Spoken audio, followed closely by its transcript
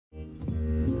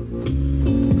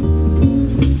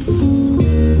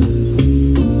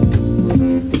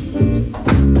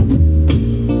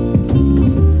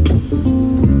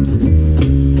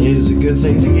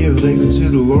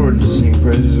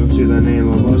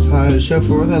Most High, show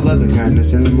forth thy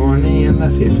lovingkindness in the morning, and thy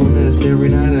faithfulness every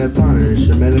night upon her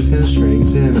instrument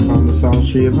strings, and upon the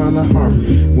psaltery, upon the harp,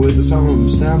 with a solemn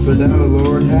sound. For thou,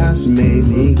 Lord, hast made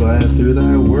me glad through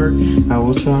thy work. I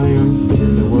will triumph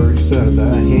in the works of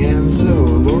thy hands. O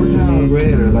Lord, how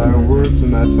great are thy works,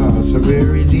 and thy thoughts are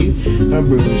very deep. A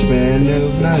brutish man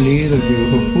knoweth not, neither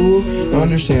doeth a fool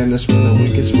understand this, when the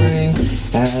wicked spring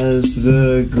as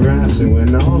the grass, and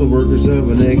when all the workers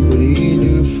of iniquity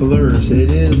do flourish,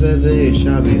 it is that they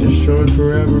shall be destroyed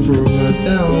forever. For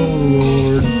thou,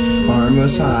 Lord, art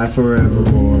most high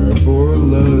forevermore. For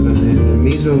lo, thine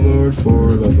enemies, O Lord,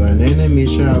 for lo, thine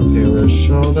enemies shall perish.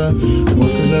 All the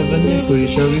workers of iniquity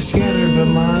shall be scattered,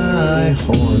 but my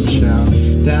horn shall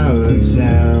thou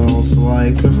exalt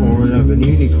like the horn of an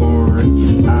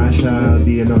unicorn. I shall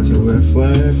be anointed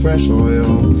with fresh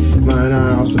oil. Mine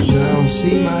eye also shall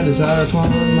see my desire upon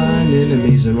mine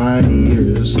enemies, and mine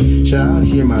ears shall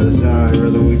hear my desire.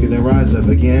 The wicked that rise up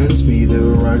against me, the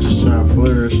righteous shall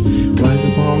flourish like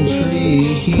the palm tree.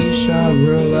 He shall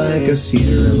grow like a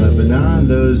cedar in Lebanon.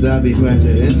 Those that be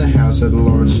planted in the house of the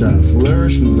Lord shall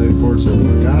flourish in the courts of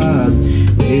our God.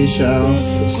 They shall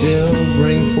still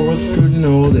bring forth fruit in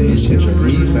old age. They shall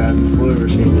be fat and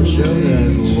flourishing, and show that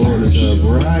the Lord is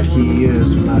upright. He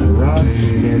is my rock,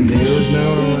 and there is no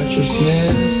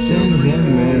unrighteousness in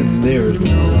him, and there is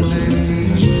no righteousness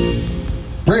in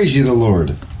him. Praise you, the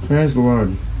Lord. Praise the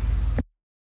Lord.